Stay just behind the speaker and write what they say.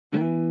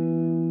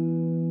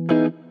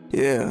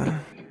Yeah.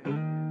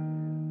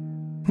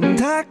 And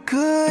I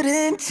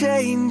couldn't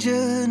change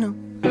you, no.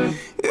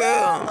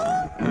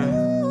 Yeah.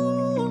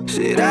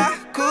 Said I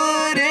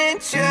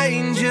couldn't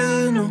change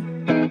you,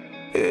 no.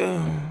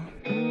 Yeah.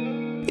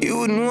 You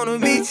wouldn't wanna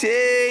be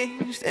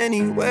changed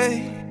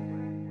anyway.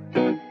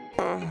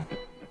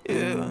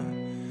 Yeah.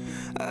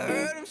 I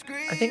heard him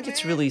scream. I think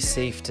it's really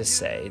safe to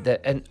say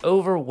that an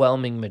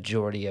overwhelming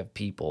majority of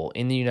people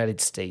in the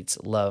United States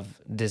love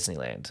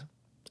Disneyland.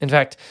 In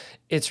fact,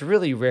 it's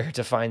really rare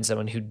to find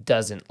someone who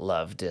doesn't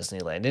love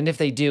Disneyland. And if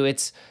they do,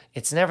 it's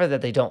never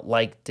that they don't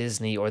like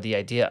Disney or the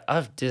idea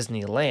of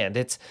Disneyland.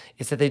 It's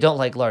that they don't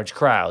like large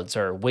crowds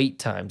or wait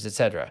times,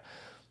 etc.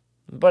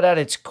 But at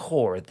its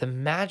core, the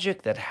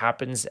magic that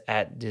happens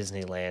at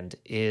Disneyland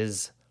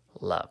is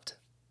loved.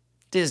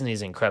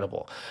 Disney's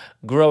incredible.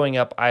 Growing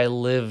up, I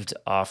lived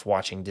off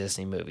watching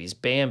Disney movies.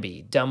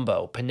 Bambi,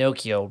 Dumbo,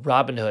 Pinocchio,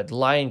 Robin Hood,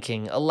 Lion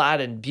King,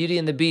 Aladdin, Beauty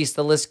and the Beast,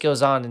 the list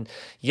goes on. And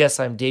yes,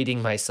 I'm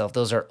dating myself.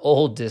 Those are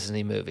old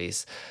Disney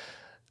movies.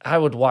 I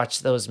would watch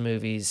those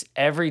movies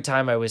every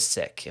time I was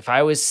sick. If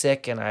I was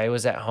sick and I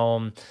was at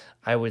home,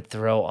 I would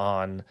throw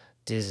on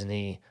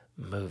Disney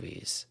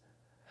movies.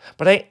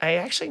 But I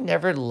actually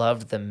never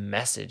loved the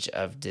message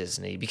of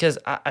Disney because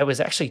I was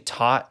actually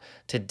taught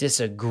to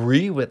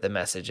disagree with the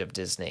message of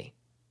Disney.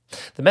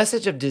 The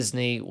message of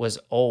Disney was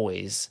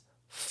always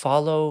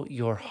follow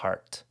your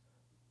heart.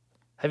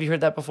 Have you heard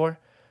that before?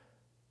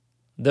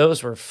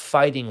 Those were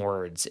fighting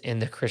words in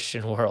the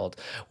Christian world.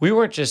 We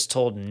weren't just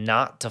told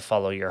not to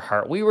follow your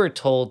heart. We were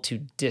told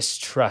to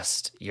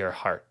distrust your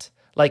heart.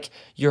 Like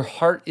your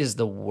heart is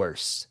the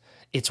worst.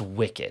 It's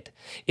wicked.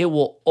 It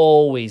will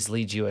always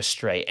lead you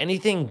astray.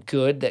 Anything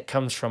good that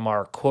comes from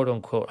our quote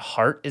unquote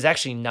heart is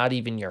actually not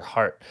even your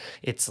heart.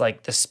 It's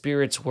like the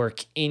Spirit's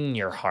work in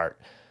your heart.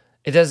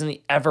 It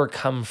doesn't ever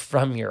come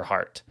from your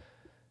heart.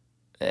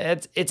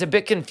 It's a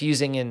bit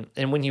confusing,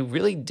 and when you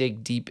really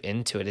dig deep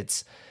into it,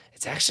 it's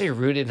actually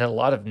rooted in a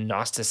lot of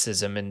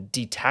Gnosticism and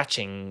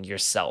detaching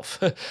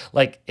yourself.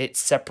 Like it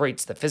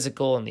separates the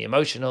physical and the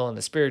emotional and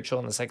the spiritual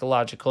and the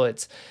psychological.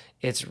 It's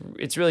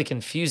really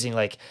confusing.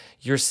 Like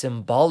your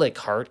symbolic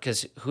heart,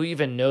 because who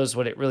even knows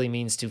what it really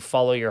means to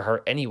follow your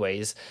heart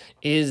anyways,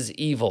 is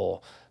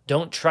evil.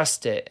 Don't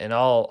trust it and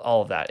all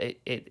of that.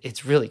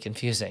 It's really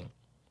confusing.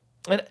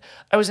 And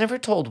I was never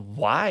told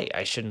why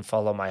I shouldn't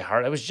follow my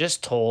heart. I was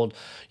just told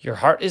your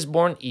heart is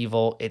born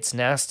evil. It's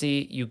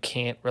nasty. You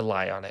can't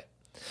rely on it.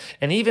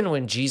 And even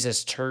when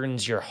Jesus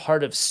turns your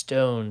heart of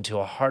stone to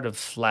a heart of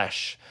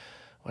flesh,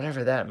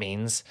 whatever that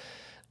means,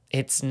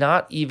 it's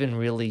not even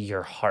really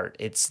your heart.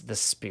 It's the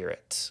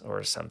Spirit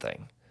or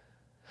something.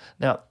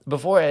 Now,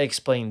 before I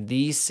explain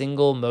the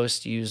single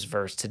most used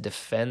verse to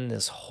defend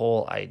this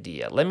whole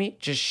idea, let me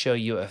just show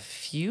you a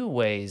few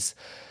ways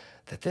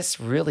that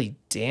this really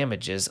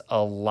damages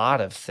a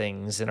lot of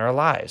things in our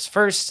lives.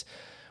 First,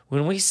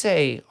 when we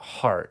say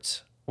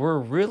heart, we're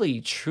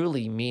really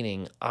truly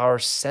meaning our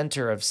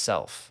center of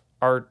self,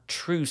 our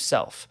true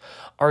self,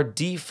 our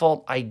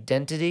default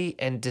identity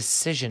and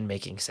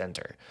decision-making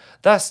center.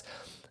 Thus,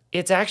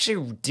 it's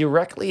actually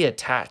directly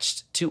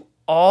attached to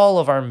all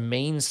of our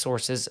main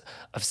sources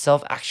of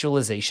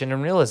self-actualization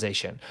and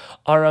realization.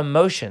 Our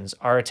emotions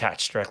are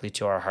attached directly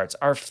to our hearts.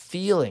 Our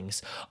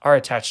feelings are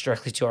attached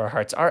directly to our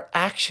hearts. Our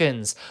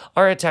actions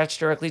are attached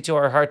directly to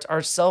our hearts.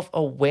 Our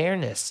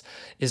self-awareness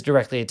is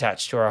directly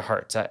attached to our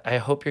hearts. I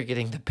hope you're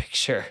getting the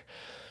picture.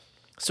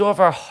 So if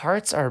our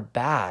hearts are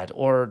bad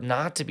or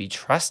not to be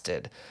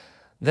trusted,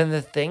 then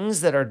the things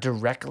that are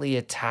directly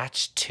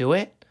attached to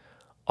it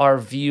are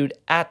viewed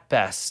at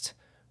best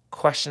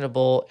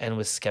questionable and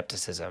with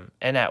skepticism,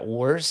 and at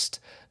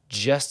worst,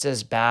 just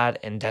as bad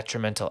and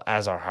detrimental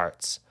as our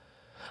hearts.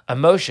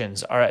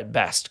 Emotions are at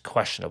best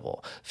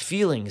questionable.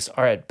 Feelings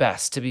are at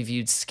best to be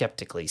viewed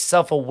skeptically.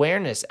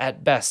 Self-awareness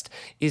at best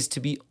is to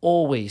be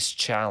always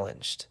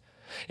challenged.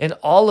 And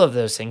all of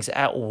those things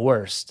at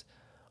worst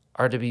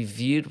are to be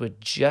viewed with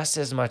just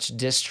as much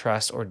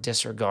distrust or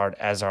disregard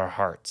as our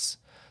hearts.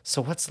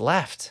 So what's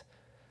left?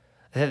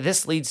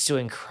 This leads to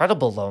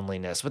incredible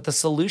loneliness, with the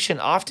solution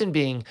often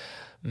being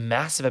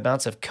massive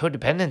amounts of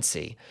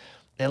codependency.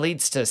 It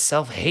leads to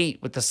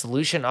self-hate, with the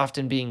solution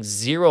often being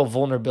zero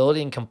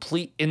vulnerability and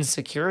complete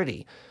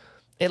insecurity.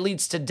 It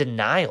leads to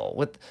denial,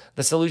 with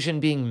the solution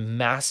being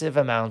massive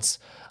amounts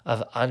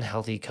of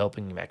unhealthy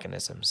coping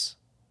mechanisms.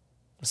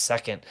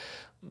 Second,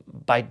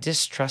 by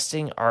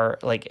distrusting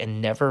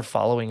and never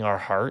following our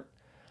heart,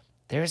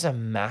 there's a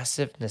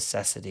massive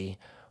necessity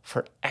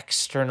for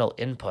external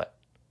input.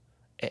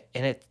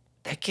 And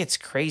that gets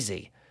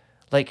crazy.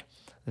 Like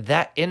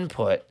that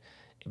input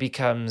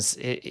becomes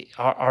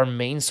our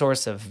main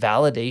source of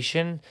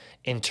validation,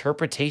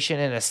 interpretation,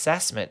 and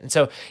assessment. And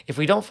so if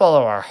we don't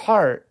follow our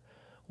heart,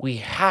 we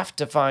have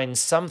to find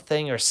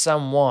something or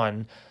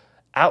someone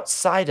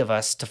outside of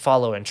us to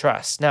follow and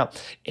trust. Now,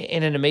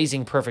 in an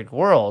amazing, perfect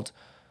world,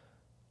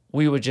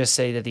 we would just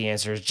say that the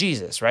answer is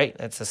Jesus, right?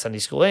 That's the Sunday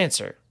school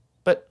answer.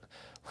 But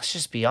let's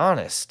just be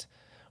honest.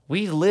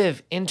 We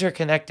live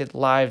interconnected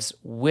lives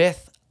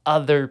with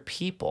other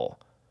people.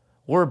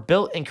 We're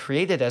built and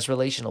created as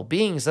relational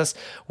beings. Thus,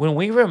 when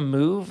we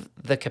remove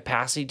the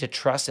capacity to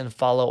trust and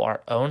follow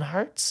our own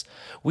hearts,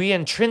 we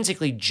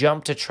intrinsically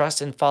jump to trust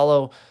and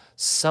follow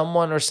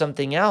someone or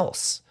something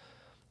else.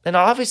 And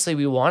obviously,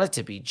 we want it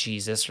to be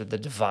Jesus or the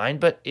divine,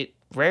 but it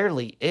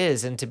rarely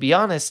is. And to be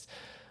honest,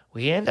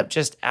 we end up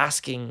just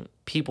asking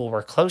people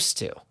we're close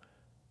to,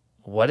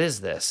 what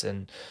is this?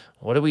 And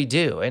what do we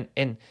do?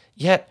 And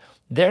yet,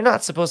 they're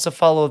not supposed to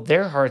follow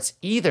their hearts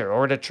either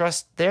or to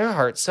trust their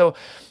hearts. So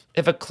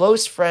if a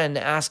close friend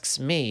asks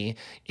me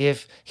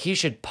if he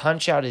should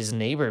punch out his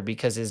neighbor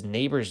because his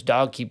neighbor's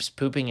dog keeps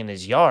pooping in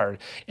his yard,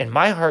 and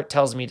my heart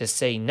tells me to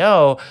say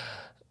no,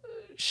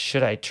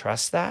 should I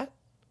trust that?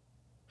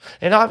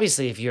 And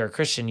obviously, if you're a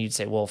Christian, you'd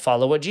say, well,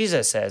 follow what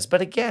Jesus says.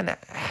 But again,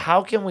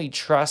 how can we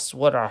trust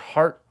what our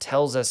heart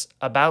tells us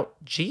about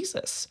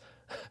Jesus?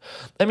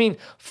 I mean,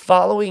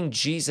 following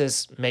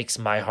Jesus makes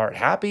my heart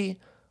happy,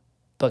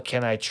 but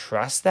can I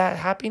trust that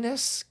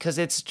happiness? Because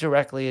it's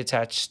directly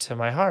attached to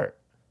my heart.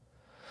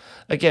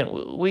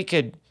 Again, we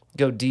could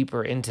go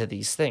deeper into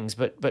these things,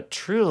 but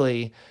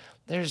truly,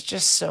 there's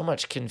just so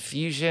much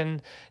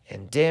confusion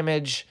and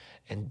damage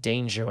and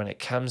danger when it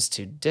comes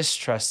to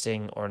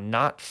distrusting or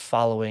not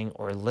following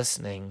or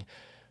listening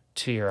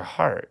to your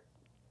heart.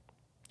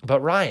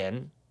 But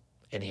Ryan,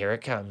 and here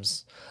it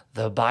comes,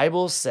 the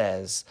Bible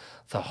says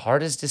the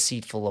heart is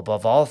deceitful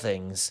above all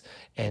things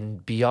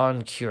and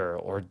beyond cure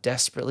or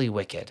desperately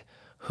wicked.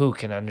 Who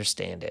can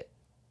understand it?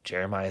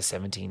 Jeremiah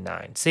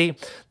 17:9. See,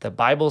 the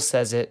Bible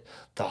says it,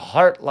 the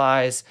heart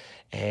lies,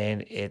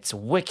 and it's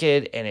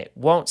wicked, and it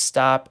won't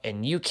stop,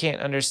 and you can't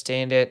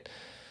understand it.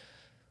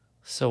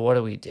 So what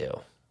do we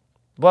do?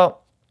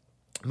 Well,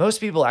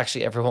 most people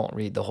actually ever won't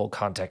read the whole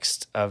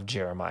context of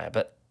Jeremiah,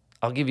 but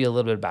I'll give you a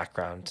little bit of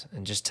background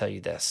and just tell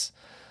you this.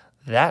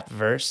 That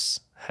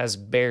verse has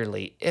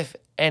barely, if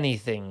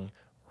anything,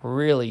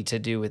 really to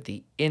do with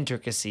the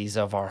intricacies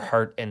of our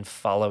heart and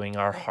following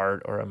our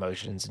heart or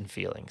emotions and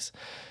feelings.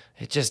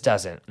 It just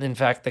doesn't. In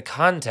fact, the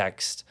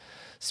context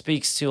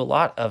speaks to a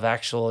lot of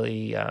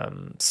actually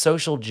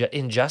social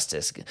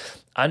injustice,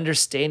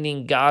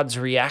 understanding God's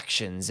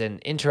reactions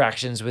and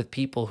interactions with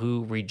people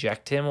who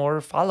reject him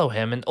or follow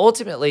him. And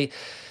ultimately,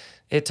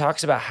 it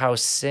talks about how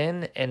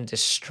sin and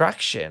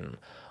destruction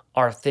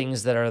are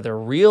things that are the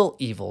real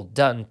evil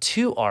done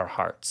to our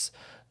hearts,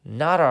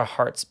 not our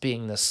hearts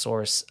being the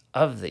source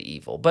of the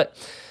evil. But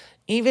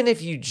even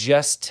if you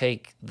just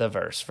take the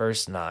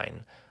verse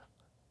 9,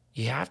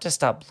 you have to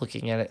stop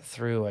looking at it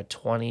through a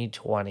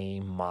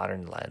 2020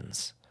 modern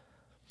lens.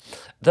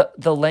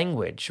 The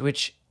language,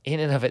 which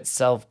in and of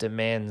itself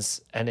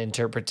demands an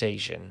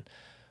interpretation,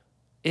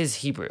 is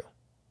Hebrew.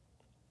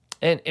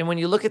 And when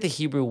you look at the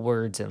Hebrew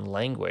words and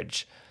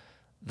language,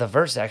 the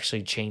verse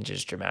actually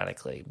changes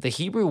dramatically. The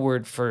Hebrew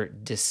word for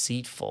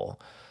deceitful,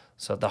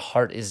 so the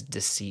heart is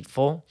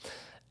deceitful,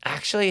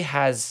 actually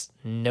has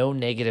no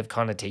negative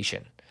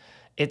connotation.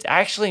 It's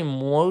actually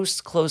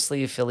most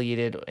closely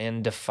affiliated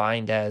and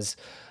defined as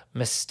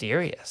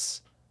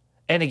mysterious.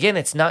 And again,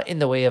 it's not in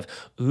the way of,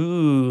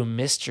 ooh,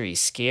 mystery,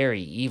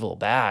 scary, evil,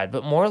 bad,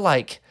 but more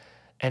like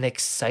an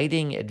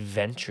exciting,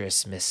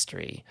 adventurous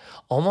mystery,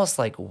 almost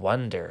like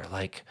wonder,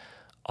 like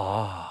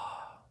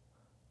awe.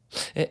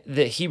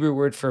 The Hebrew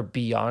word for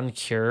beyond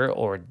cure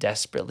or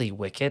desperately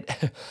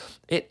wicked,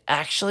 it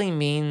actually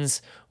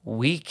means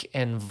weak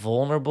and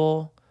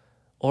vulnerable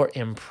or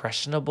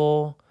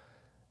impressionable.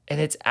 And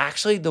it's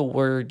actually the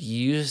word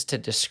used to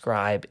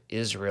describe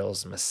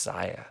Israel's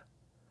Messiah.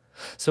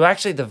 So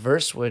actually, the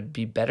verse would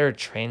be better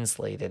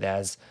translated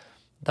as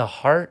the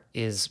heart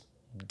is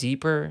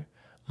deeper,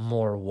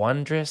 more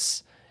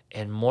wondrous,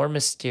 and more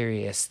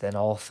mysterious than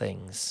all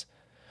things,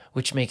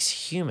 which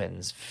makes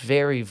humans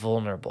very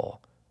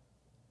vulnerable,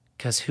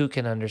 because who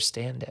can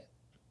understand it?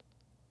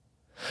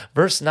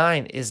 Verse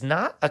 9 is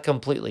not a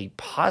completely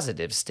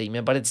positive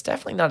statement, but it's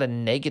definitely not a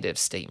negative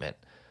statement.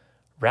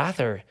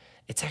 Rather,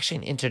 it's actually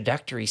an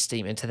introductory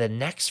statement to the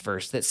next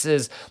verse that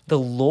says, the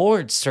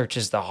Lord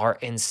searches the heart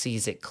and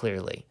sees it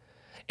clearly.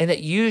 And that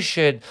you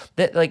should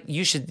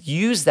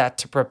use that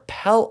to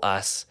propel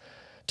us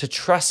to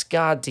trust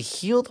God to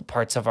heal the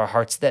parts of our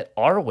hearts that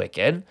are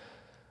wicked,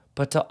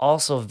 but to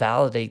also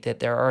validate that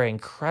there are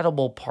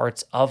incredible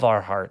parts of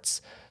our hearts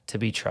to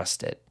be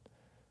trusted.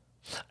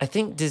 I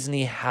think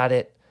Disney had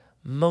it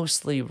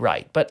mostly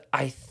right, but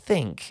I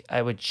think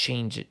I would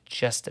change it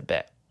just a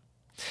bit.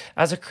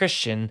 As a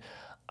Christian,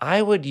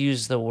 I would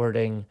use the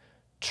wording,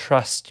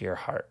 trust your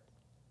heart.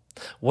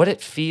 What it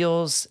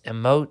feels,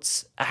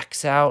 emotes,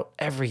 acts out,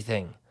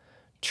 everything.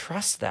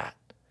 Trust that.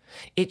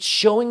 It's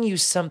showing you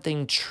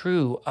something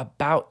true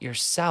about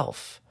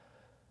yourself.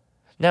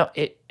 Now,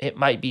 it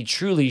might be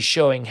truly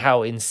showing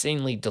how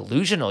insanely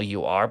delusional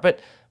you are,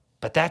 but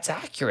that's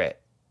accurate.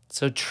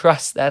 So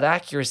trust that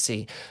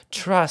accuracy.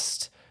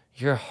 Trust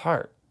your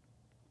heart.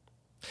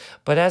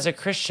 But as a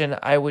Christian,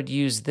 I would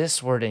use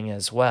this wording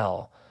as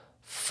well.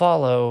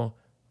 Follow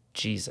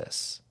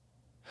Jesus.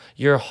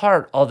 Your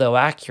heart, although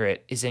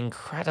accurate, is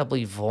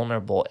incredibly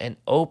vulnerable and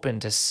open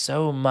to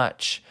so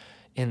much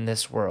in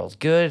this world,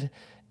 good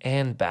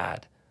and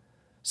bad.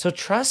 So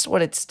trust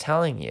what it's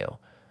telling you.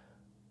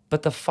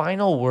 But the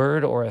final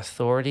word or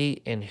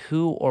authority in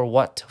who or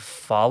what to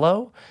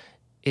follow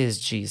is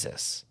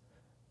Jesus.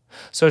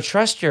 So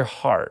trust your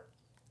heart.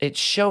 It's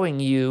showing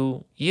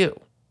you,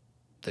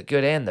 the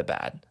good and the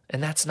bad.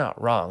 And that's not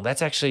wrong.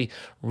 That's actually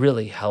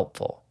really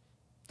helpful.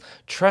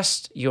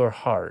 Trust your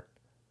heart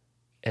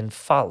and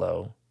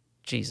follow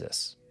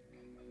Jesus.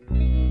 I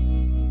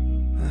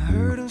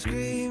heard him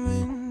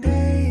screaming,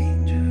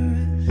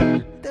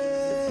 dangerous,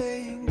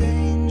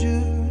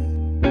 danger.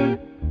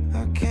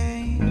 I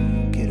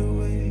can't get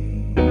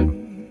away.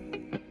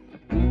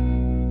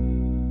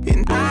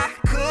 And I